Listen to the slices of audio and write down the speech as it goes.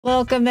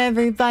Welcome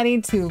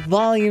everybody to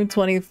volume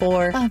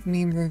 24 of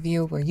Meme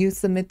Review, where you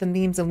submit the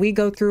memes and we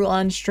go through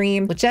on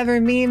stream.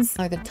 Whichever memes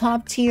are the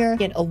top tier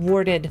get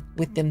awarded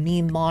with the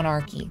meme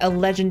monarchy, a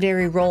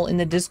legendary role in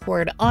the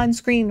Discord on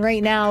screen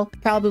right now.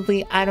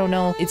 Probably, I don't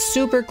know. It's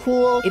super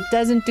cool. It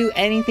doesn't do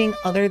anything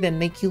other than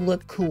make you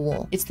look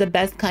cool. It's the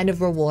best kind of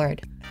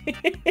reward.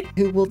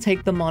 Who will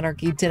take the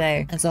monarchy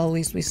today? As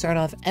always, we start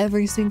off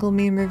every single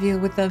meme review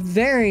with a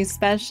very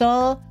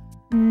special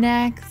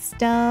next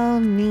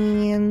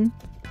meme.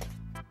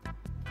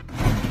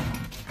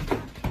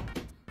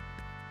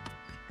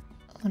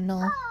 Oh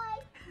no.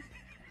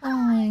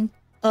 Hi.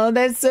 Oh,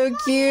 that's so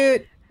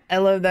cute. I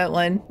love that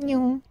one.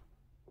 Come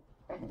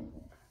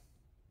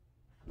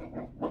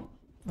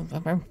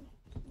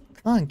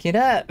on, get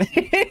up.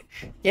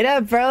 Get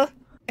up, bro.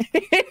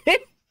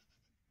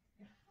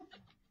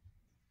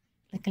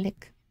 Lick,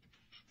 lick.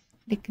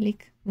 Lick,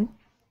 lick.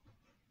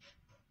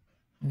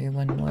 Maybe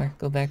one more.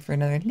 Go back for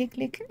another lick,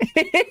 lick.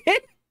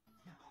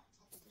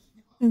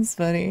 It's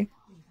funny.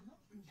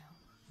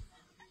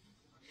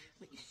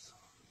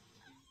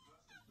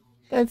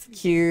 That's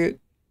cute.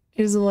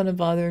 He doesn't want to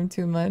bother him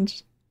too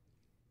much.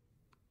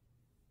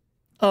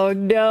 Oh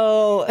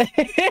no!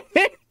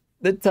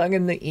 The tongue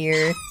in the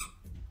ear.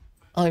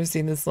 Oh, I've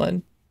seen this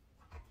one.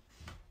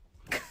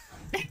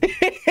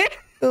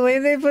 The way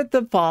they put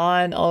the paw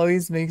on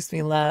always makes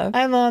me laugh.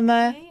 Hi,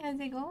 Mama. Hey, how's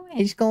it going?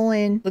 It's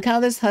going. Look how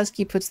this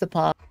husky puts the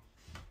paw.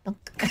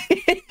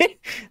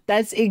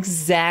 That's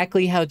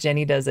exactly how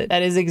Jenny does it.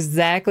 That is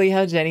exactly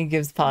how Jenny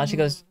gives paw. She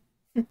goes.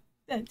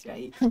 That's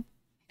right.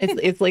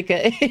 It's like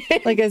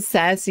a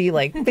sassy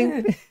like.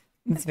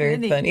 It's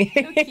very funny.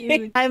 So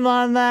cute. Hi,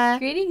 Mama.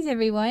 Greetings,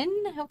 everyone.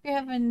 Hope you're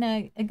having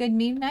a good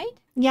meme night.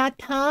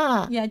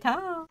 Yatta.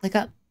 Yatta. Wake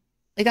up.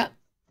 Wake up.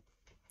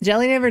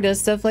 Jelly never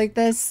does stuff like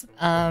this.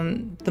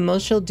 The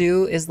most she'll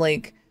do is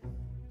like,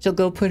 she'll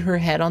go put her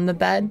head on the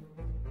bed.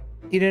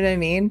 You know what I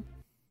mean?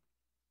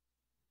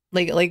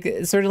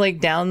 Like sort of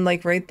like down,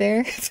 like right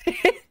there.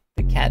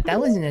 The cat. That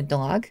wasn't a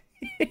dog.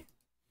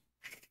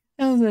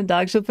 That wasn't a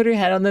dog. She'll put her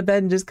head on the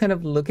bed and just kind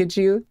of look at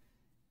you.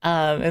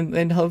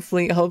 And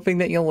hoping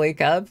that you'll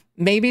wake up.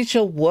 Maybe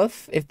she'll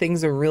woof if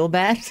things are real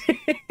bad.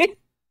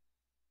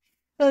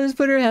 I'll just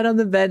put her head on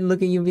the bed and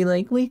look at you and be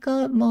like, wake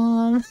up,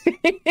 Mom.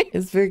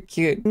 It's very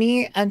cute.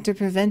 Me, after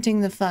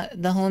preventing the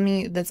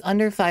homie that's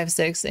under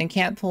 5'6" and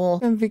can't pull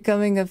from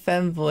becoming a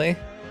femboy.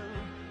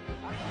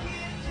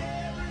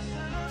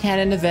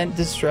 Canon event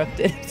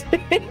disrupted.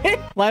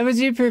 Why would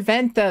you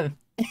prevent them?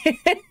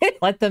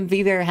 Let them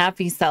be their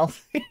happy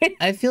self.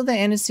 I feel the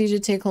anesthesia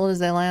take hold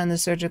as I lie on the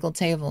surgical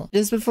table.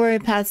 Just before I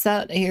pass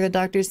out, I hear the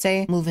doctor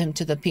say, move him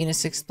to the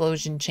penis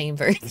explosion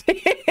chamber.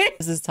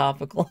 This is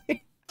topical.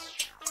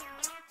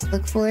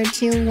 Look forward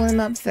to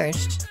warm up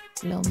first.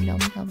 Nom nom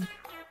nom.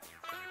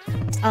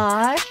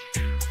 Ah,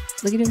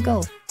 look at him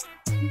go.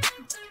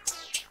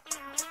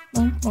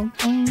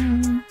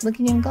 Look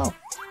at him go.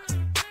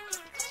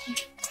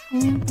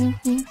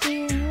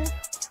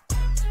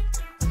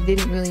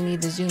 Didn't really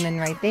need to zoom in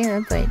right there,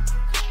 but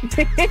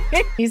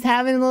he's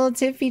having a little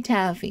tiffy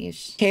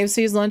taffies.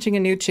 KFC is launching a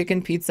new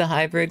chicken pizza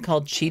hybrid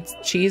called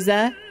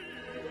Cheesa.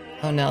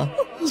 Oh no.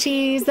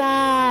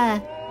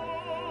 Cheesa!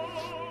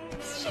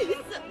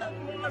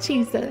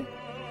 Cheesa.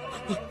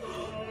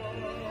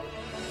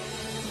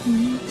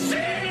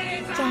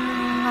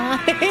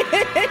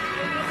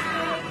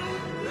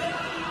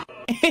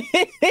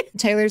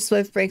 Taylor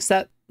Swift breaks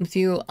up with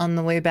you on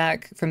the way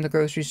back from the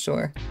grocery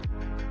store.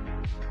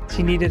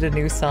 She needed a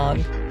new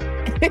song.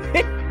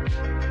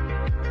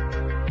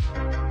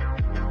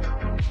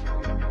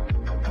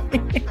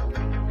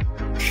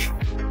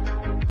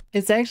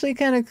 It's actually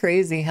kind of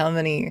crazy how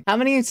many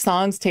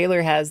songs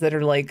Taylor has that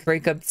are like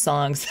breakup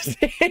songs.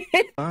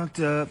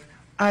 Fucked up.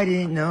 I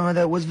didn't know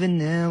that was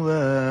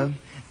vanilla.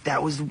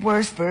 That was the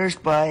worst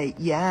first bite,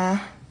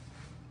 yeah.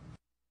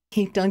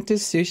 He dunked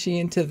his sushi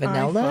into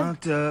vanilla? I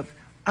fucked up.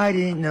 I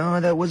didn't know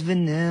that was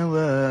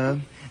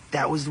vanilla.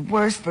 That was the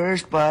worst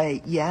first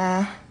bite,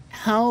 yeah.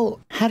 How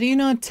do you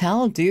not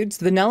tell, dude?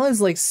 Vanilla is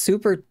like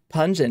super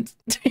pungent.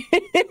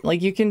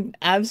 Like you can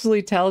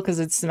absolutely tell because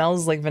it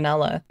smells like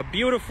vanilla. A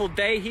beautiful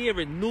day here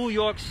in New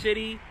York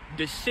City,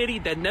 the city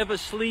that never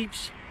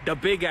sleeps, the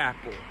Big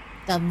Apple.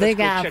 The Big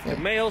Apple. Check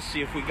the mail,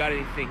 see if we got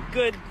anything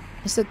good.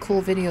 It's a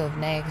cool video of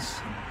Nags.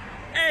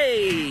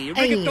 Hey,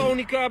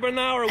 rigatoni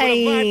carbonara with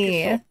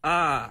a vodka.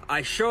 Ah,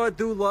 I sure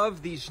do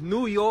love these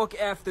New York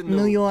afternoons.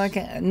 New York.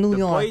 The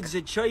birds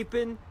are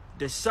chirping,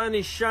 the sun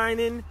is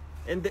shining,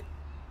 and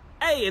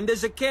and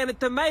there's a can of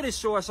tomato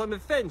sauce on the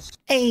fence.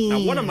 Hey.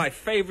 Now, one of my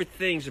favorite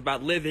things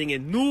about living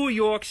in New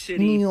York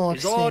City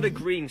is all the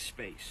green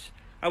space.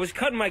 I was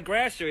cutting my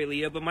grass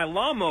earlier, but my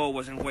lawnmower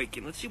wasn't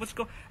working. Let's see what's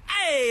going.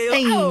 Hey,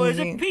 oh, there's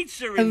a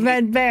pizza in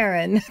Red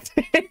Baron.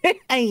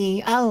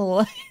 Hey,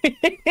 oh.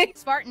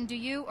 Spartan, do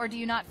you or do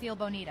you not feel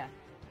bonita?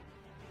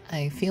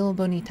 I feel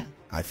bonita.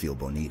 I feel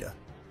bonita.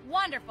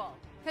 Wonderful,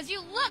 because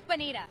you look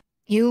bonita.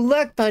 You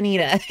look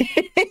bonita.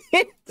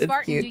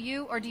 Spartan, cute. do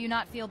you or do you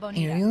not feel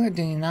bonita? Do you or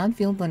do you not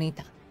feel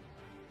bonita?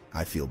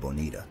 I feel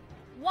bonita.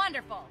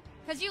 Wonderful,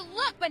 Because you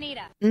look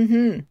bonita.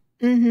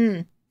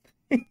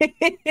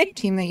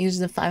 Team that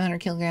uses a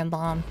 500-kilogram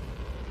bomb.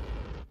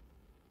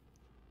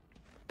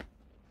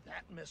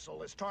 That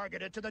missile is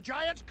targeted to the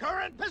giant's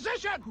current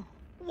position.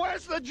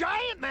 Where's the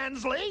giant,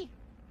 Mansley?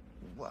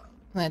 Well,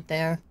 Right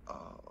there.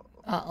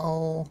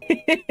 Uh-oh.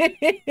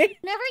 Whenever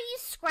you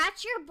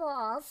scratch your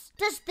balls,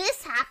 does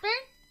this happen?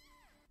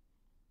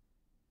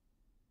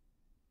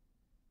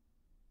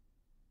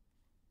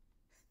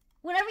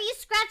 Whenever you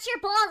scratch your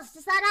balls,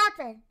 does that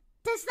happen?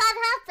 Does that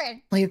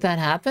happen? Wait, that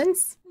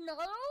happens? No?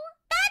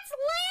 That's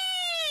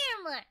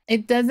lame!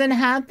 It doesn't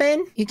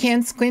happen? You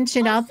can't squinch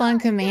it up on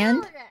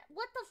command? Dude,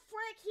 what the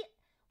frick?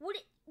 What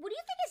do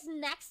you think is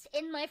next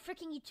in my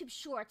freaking YouTube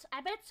shorts?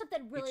 I bet it's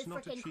something really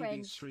freaking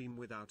cringe. Stream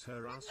without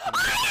her asking.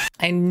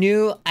 I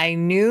knew I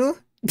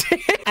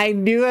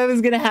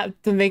was gonna have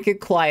to make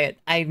it quiet.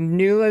 I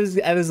knew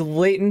I was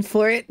waiting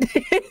for it.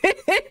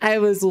 I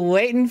was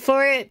waiting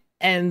for it,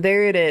 and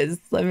there it is.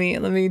 Let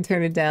me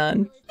turn it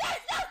down.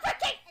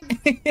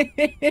 How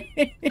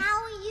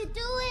are you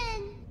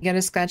doing? You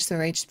gotta scratch the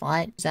right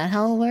spot. Is that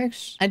how it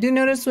works? I do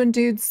notice when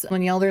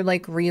y'all are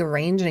like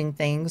rearranging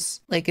things,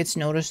 like it's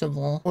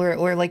noticeable.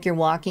 Or like you're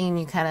walking,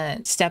 you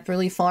kind of step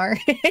really far.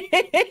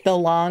 The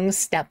long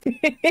step. You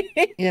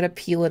gotta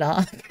peel it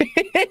off.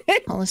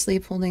 Fall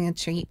asleep holding a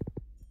treat.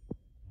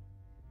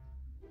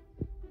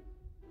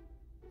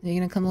 Are you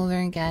gonna come over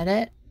and get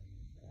it?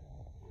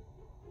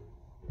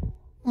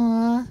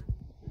 Aw.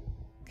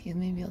 Okay,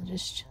 maybe I'll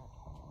just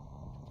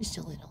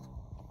a little.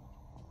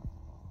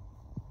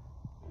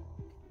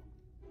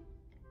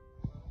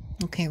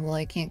 Okay, well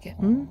I can't get...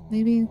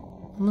 maybe...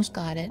 Almost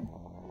got it.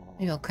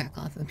 Maybe I'll crack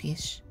off a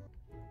piece.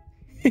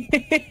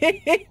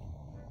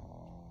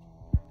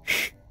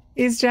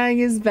 He's trying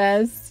his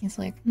best. He's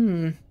like,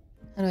 how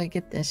do I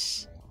get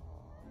this?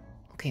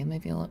 Okay,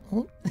 maybe I'll...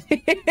 Oh.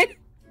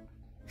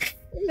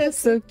 That's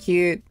so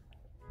cute.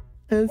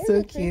 That's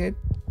so cute.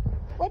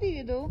 What did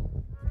you do?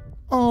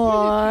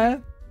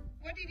 Aww.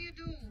 What did you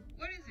do?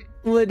 What is it?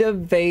 What a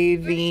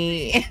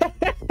baby. What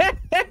did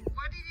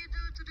you do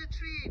to the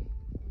tree?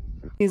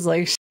 He's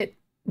like, shit,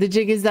 the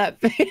jig is up.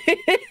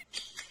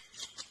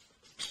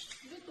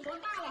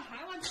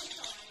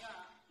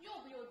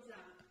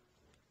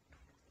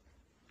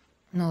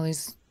 No,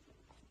 he's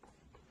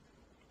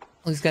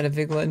got a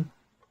big one.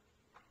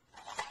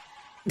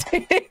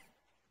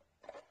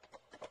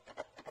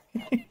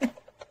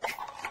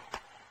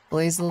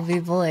 Boys will be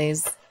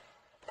boys.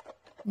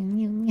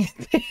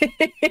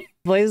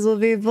 Boys will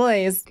be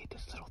boys. Get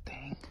this little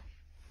thing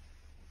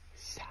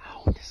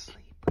sound asleep.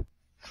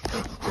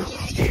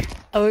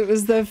 Oh, it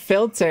was the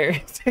filter.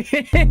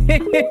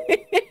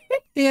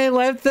 Yeah, I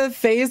left the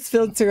face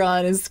filter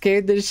on and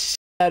scared the shit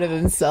out of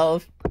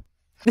himself.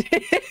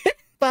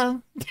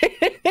 Well,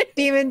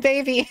 demon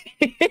baby.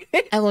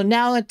 I will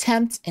now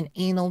attempt an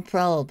anal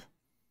probe.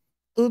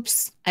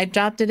 Oops, I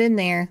dropped it in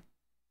there.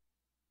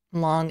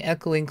 Long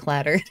echoing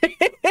clatter.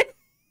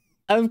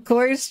 Of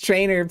course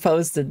Trainer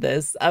posted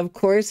this. Of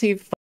course he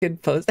fucking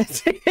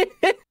posted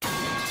it.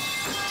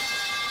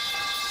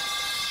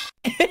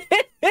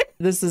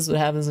 This is what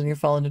happens when you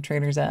fall into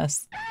Trainer's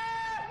ass.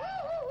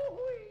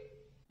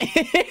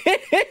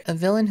 A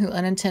villain who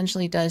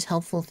unintentionally does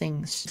helpful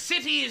things.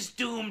 City is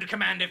doomed,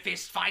 Commander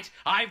Fistfight.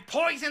 I've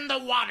poisoned the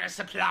water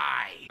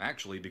supply.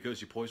 Actually, because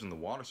you poisoned the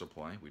water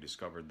supply, we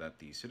discovered that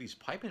the city's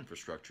pipe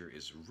infrastructure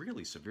is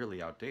really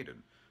severely outdated.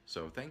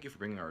 So thank you for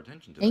bringing our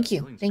attention to that.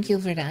 Thank you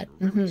for that.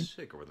 Really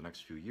sick over the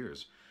next few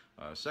years.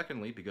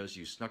 Secondly, because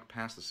you snuck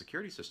past the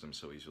security system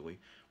so easily,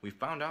 we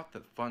found out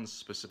that funds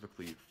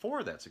specifically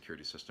for that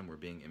security system were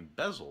being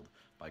embezzled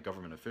by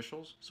government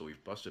officials, so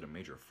we've busted a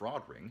major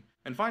fraud ring.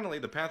 And finally,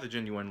 the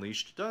pathogen you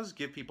unleashed does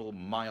give people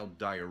mild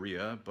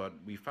diarrhea, but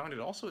we found it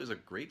also is a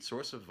great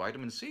source of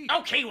vitamin C.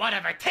 Okay,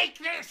 whatever. Take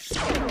this!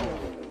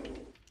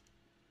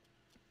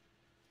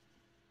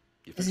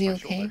 Is he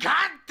okay?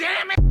 God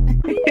damn it!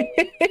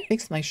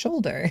 Fix my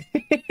shoulder.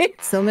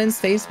 Someone's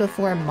face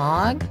before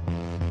Mog?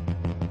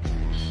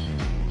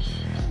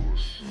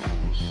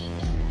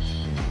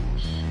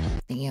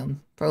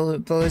 Damn.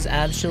 Bro is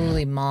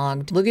absolutely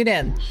mogged. Look at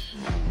him.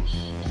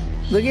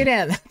 Look at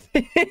him.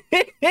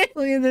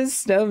 Look at this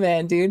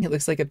snowman, dude. He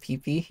looks like a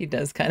pee-pee. He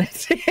does kind of.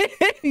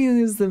 He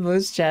is the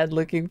most Chad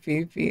looking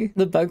pee-pee.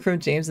 The bug from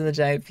James and the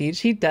Giant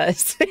Peach. He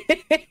does.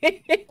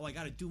 Oh, I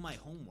gotta do my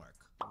homework,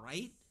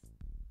 right?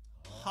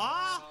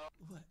 Huh?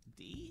 What,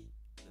 D?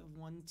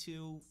 1,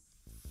 2,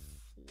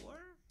 4?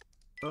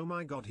 Oh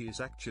my god, he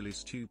is actually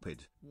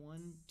stupid.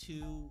 1,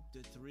 2,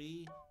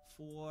 3,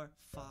 4,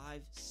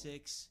 5,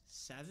 6,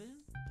 7?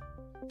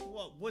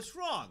 What? What's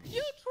wrong?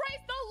 You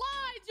traced the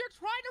lines! You're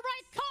trying to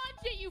write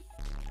kanji, you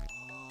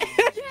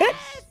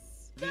Yes!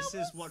 This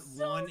is what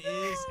so 1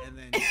 is, and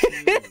then 2,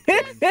 and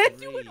 3.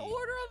 Do an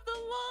order of the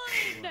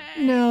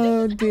line!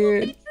 No, this is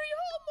dude. elementary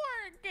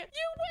homework!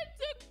 You went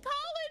to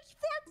college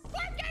for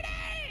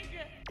marketing!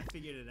 I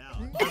figured it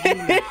out.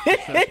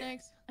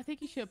 Thanks. I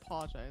think you should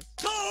apologize.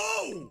 To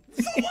who?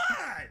 For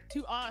what?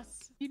 To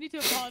us. You need to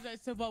apologize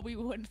to what we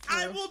went through.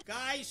 I will,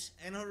 guys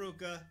and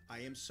Haruka.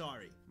 I am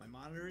sorry. My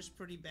monitor is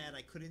pretty bad.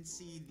 I couldn't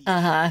see the.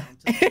 Uh-huh.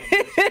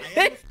 I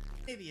am an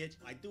idiot.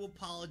 I do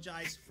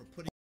apologize for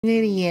putting.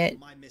 Idiot.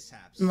 My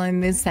mishaps. My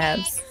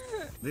mishaps.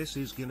 This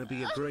is gonna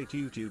be a great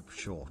YouTube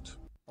short.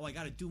 Oh, I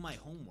gotta do my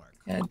homework.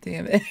 God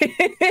damn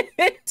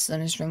it.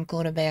 Sun is from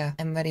Coda Bear.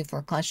 I'm ready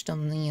for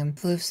custom Liam.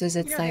 Floof says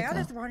it's Your Saeko.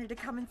 others wanted to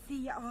come and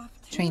see you off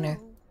too. Trainer.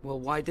 Well,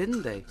 why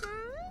didn't they?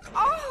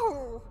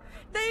 Oh,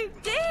 they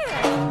did.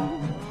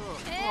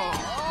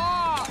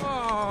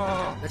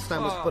 Next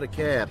time, let's put a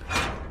cab.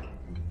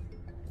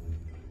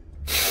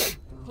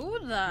 Who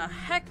the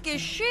heck is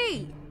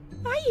she?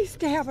 I used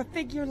to have a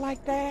figure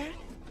like that.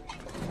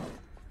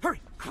 Hurry,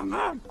 come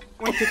on.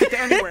 Won't take it to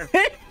anywhere.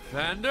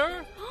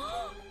 Vander?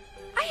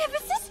 I have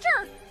a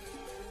sister.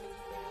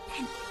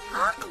 An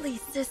ugly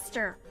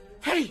sister.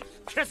 Hey,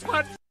 guess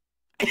what?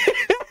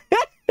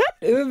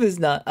 Oob is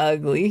not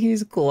ugly.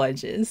 He's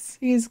gorgeous.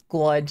 He's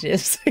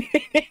gorgeous.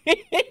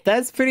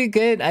 That's pretty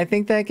good. I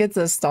think that gets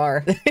a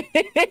star.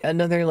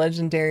 Another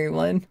legendary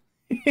one.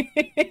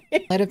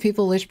 Why do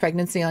people wish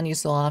pregnancy on you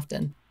so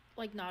often?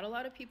 Like, not a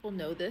lot of people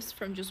know this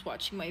from just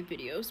watching my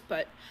videos,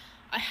 but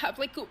I have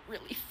like a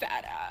really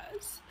fat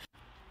ass.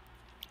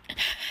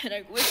 And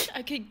I wish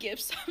I could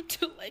give some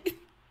to like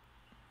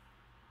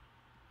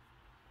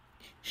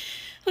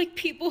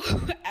people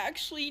who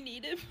actually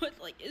need it,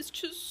 but like it's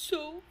just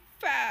so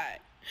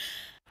fat.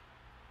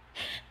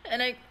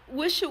 And I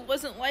wish it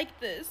wasn't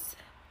like this.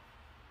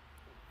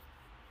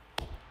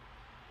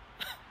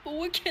 But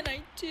what can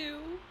I do?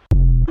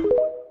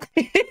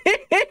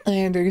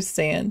 I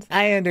understand.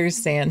 I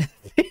understand.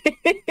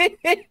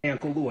 Hey,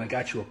 Uncle Lou, I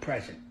got you a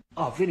present.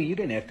 Oh, Vinny, you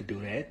didn't have to do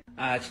that.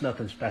 It's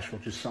nothing special,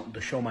 just something to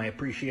show my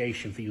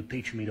appreciation for you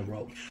teaching me the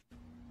ropes.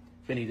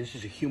 Vinny, this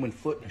is a human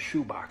foot in a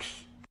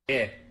shoebox.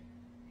 Yeah.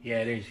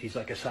 Yeah, it is. He's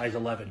like a size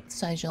 11.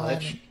 Size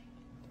 11.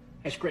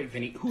 That's great,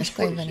 Vinny. Whose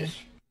foot is this?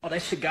 Oh,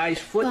 that's the guy's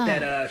foot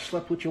that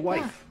slept with your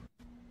wife.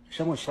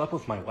 Someone slept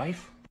with my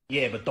wife?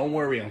 Yeah, but don't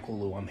worry, Uncle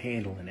Lou. I'm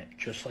handling it,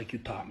 just like you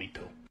taught me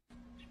to.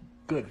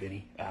 Good,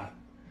 Vinny.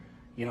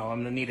 You know, I'm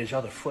gonna need his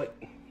other foot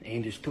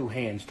and his 2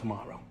 hands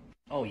tomorrow.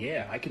 Oh,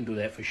 yeah, I can do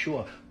that for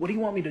sure. What do you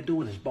want me to do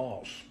with his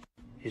balls?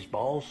 His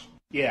balls?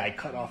 Yeah, I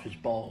cut off his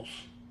balls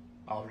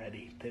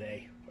already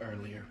today,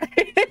 earlier.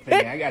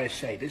 Vinny, I gotta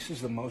say, this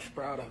is the most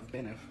proud I've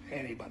been of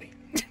anybody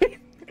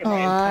in my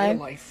entire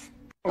life.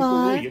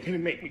 Uncle Lou, you're gonna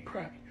make me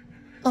cry.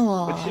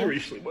 But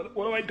seriously, what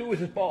do I do with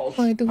his balls?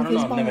 I don't know,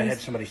 I've never had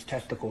somebody's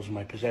testicles in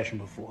my possession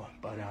before.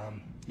 But,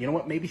 you know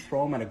what? Maybe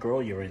throw them at a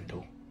girl you're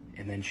into.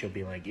 And then she'll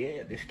be like,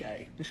 yeah, this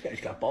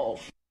guy's got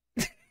balls.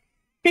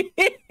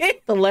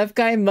 The left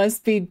guy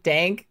must be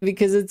dank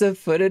because it's a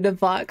foot in a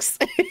box.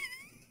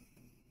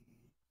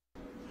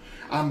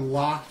 I'm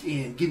locked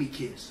in. Give me a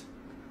kiss.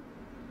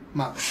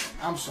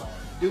 I'm sorry.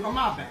 Dude, I'm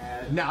not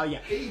bad. No, yeah.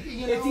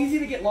 It's easy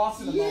to get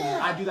lost in the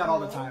moment. I do that all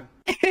the time.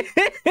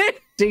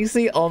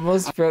 JC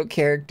almost broke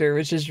character,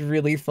 which is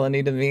really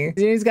funny to me.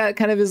 He's got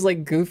kind of his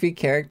like goofy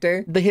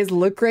character. His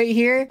look right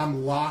here.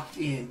 I'm locked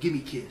in. Give me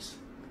a kiss.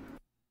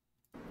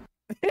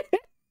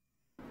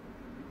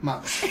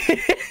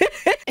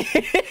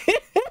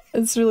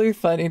 It's really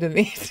funny to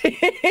me.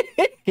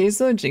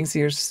 Hazel and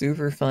Jinxie are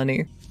super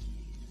funny.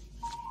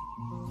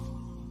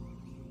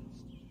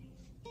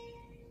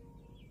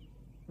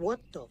 What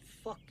the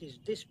fuck is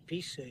this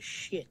piece of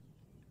shit?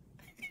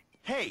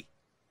 Hey.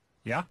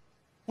 Yeah?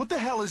 What the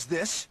hell is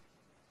this?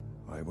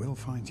 I will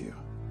find you.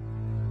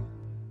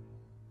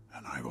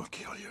 And I will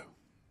kill you.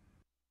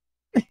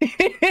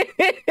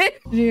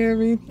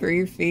 Jeremy,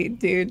 3 feet,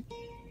 dude.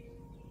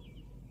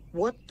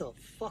 What the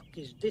fuck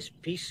is this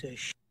piece of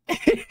shit?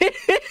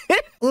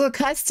 Ooh, a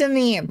custom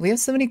meme. We have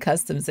so many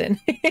customs in.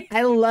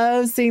 I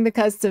love seeing the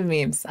custom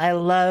memes. I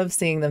love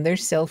seeing them. They're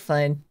so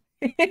fun.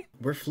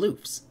 We're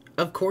floofs.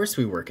 Of course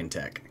we work in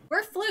tech.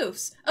 We're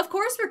floofs. Of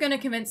course we're gonna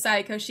convince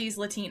Saeko she's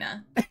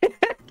Latina.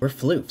 We're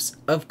floofs.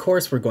 Of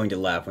course we're going to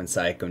laugh when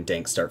Saeko and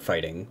Dank start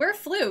fighting. We're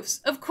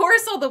floofs. Of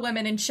course all the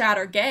women in chat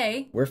are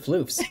gay. We're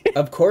floofs.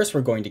 Of course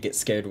we're going to get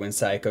scared when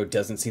Saeko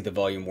doesn't see the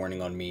volume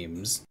warning on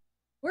memes.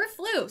 We're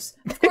floofs.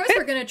 Of course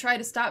we're gonna try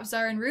to stop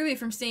Zara and Ruby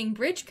from seeing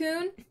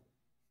Bridge-kun.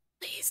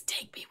 Please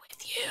take me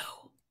with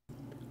you.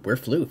 We're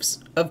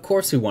floofs. Of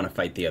course we want to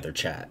fight the other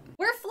chat.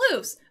 We're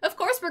floofs. Of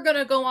course we're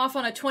gonna go off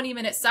on a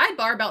 20-minute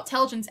sidebar about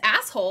Telgin's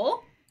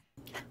asshole.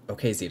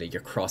 Okay, Zeta,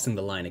 you're crossing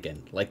the line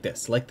again. Like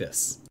this, like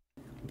this.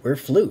 We're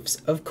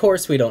floofs. Of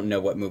course we don't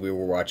know what movie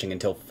we're watching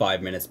until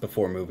 5 minutes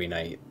before movie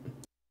night.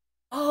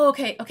 Oh,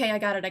 okay, I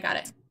got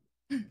it.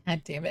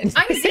 God damn it.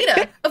 I'm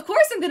Zeta. Of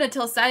course I'm gonna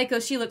tell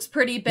Saeko she looks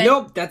pretty, but—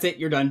 Nope, that's it.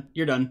 You're done.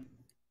 You're done.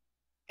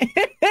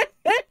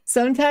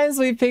 Sometimes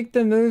we pick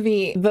the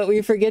movie, but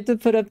we forget to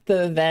put up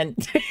the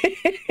event.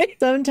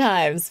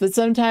 Sometimes, but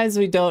sometimes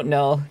we don't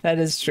know. That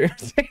is true.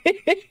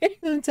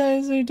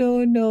 Sometimes we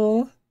don't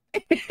know.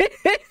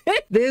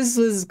 This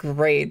was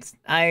great.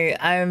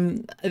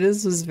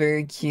 This was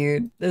very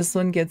cute. This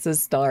one gets a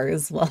star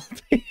as well.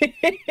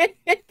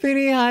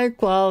 Pretty high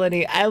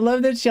quality. I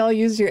love that y'all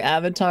use your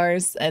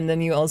avatars and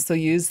then you also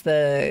use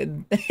the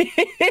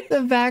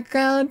the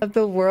background of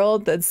the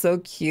world. That's so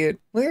cute.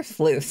 We're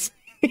floofs.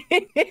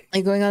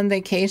 Like going on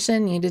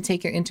vacation, you need to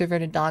take your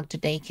introverted dog to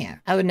daycare.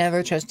 I would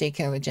never trust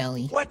daycare with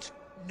Jelly. What?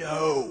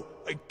 No,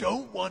 I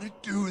don't want to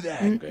do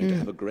that. I'm going to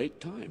have a great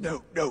time.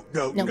 No.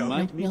 You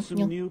might meet some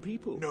new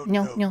people.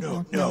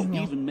 No.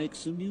 Even make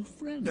some new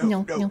friends.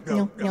 No.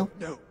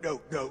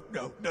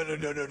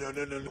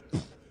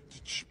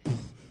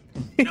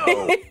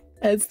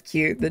 That's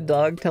cute. The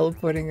dog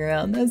teleporting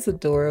around. That's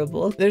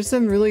adorable. There's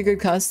some really good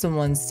custom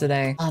ones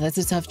today. Oh, that's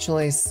a tough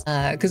choice.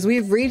 Because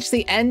we've reached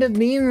the end of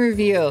meme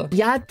review.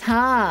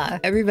 Yatta!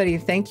 Everybody,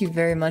 thank you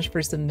very much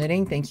for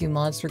submitting. Thank you,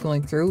 mods, for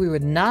going through. We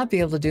would not be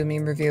able to do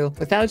meme review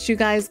without you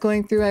guys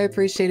going through. I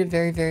appreciate it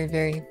very, very,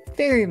 very,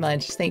 very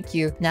much. Thank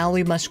you. Now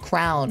we must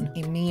crown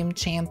a meme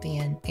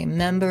champion, a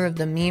member of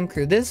the meme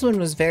crew. This one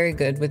was very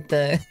good with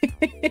the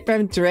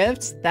from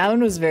Drift. That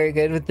one was very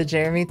good with the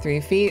Jeremy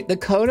 3 feet. The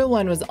Coda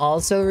one was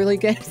also really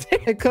good.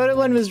 The Coda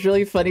one was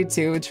really funny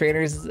too with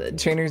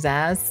Trainer's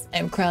ass.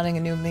 I'm crowning a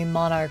new meme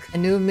monarch. A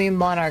new meme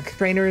monarch.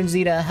 Trainer and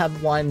Zeta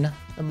have won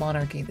the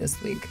monarchy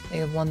this week. They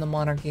have won the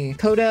monarchy.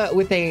 Coda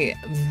with a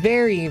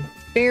very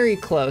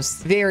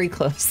close.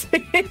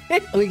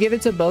 We give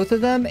it to both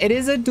of them. It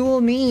is a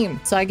dual meme,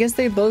 so I guess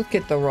they both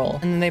get the roll,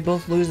 and then they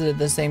both lose it at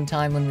the same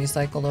time when we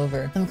cycle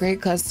over. Some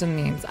great custom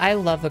memes. I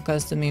love the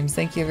custom memes.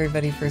 Thank you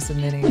everybody for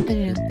submitting.